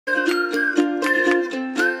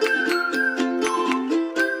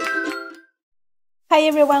Hi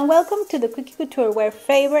everyone, welcome to the Cookie Couture where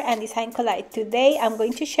flavor and design collide. Today I'm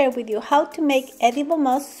going to share with you how to make edible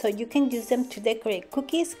moss so you can use them to decorate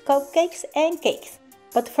cookies, cupcakes and cakes.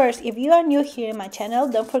 But first, if you are new here in my channel,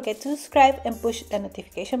 don't forget to subscribe and push the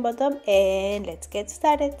notification button, and let's get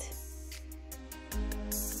started.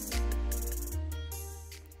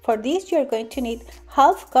 For this you are going to need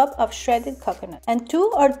half cup of shredded coconut and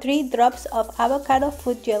 2 or 3 drops of avocado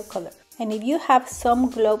food gel color. And if you have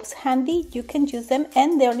some globes handy, you can use them,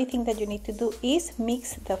 and the only thing that you need to do is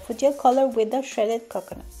mix the food gel color with the shredded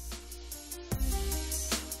coconut.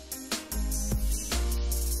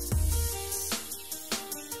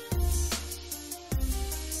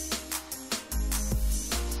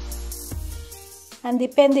 And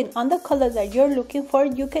depending on the color that you're looking for,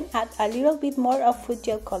 you can add a little bit more of food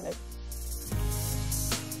gel color.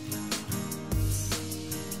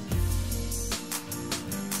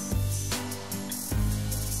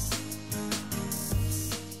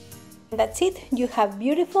 That's it, you have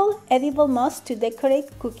beautiful edible moss to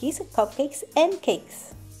decorate cookies, cupcakes and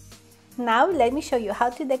cakes. Now let me show you how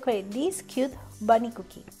to decorate this cute bunny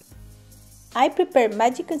cookie. I prepared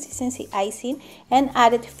magic consistency icing and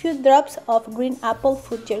added few drops of green apple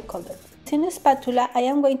food gel color. Using a spatula, I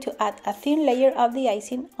am going to add a thin layer of the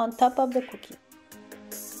icing on top of the cookie.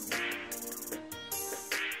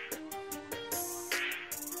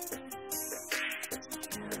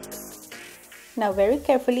 Now very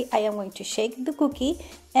carefully I am going to shake the cookie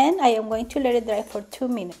and I am going to let it dry for 2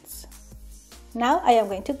 minutes. Now I am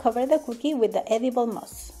going to cover the cookie with the edible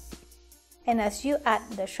moss. And as you add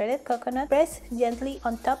the shredded coconut, press gently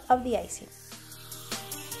on top of the icing.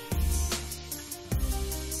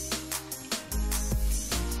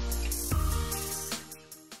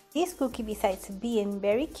 This cookie, besides being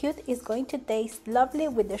very cute, is going to taste lovely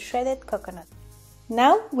with the shredded coconut.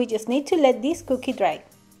 Now we just need to let this cookie dry.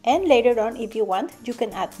 And later on, if you want, you can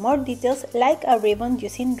add more details like a ribbon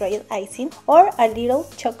using Royal Icing or a little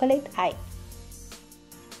chocolate eye.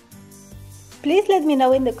 Please let me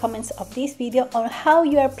know in the comments of this video on how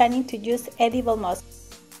you are planning to use edible moss.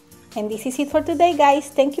 And this is it for today, guys.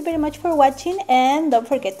 Thank you very much for watching, and don't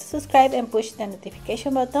forget to subscribe and push the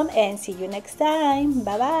notification button, and see you next time.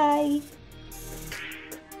 Bye bye!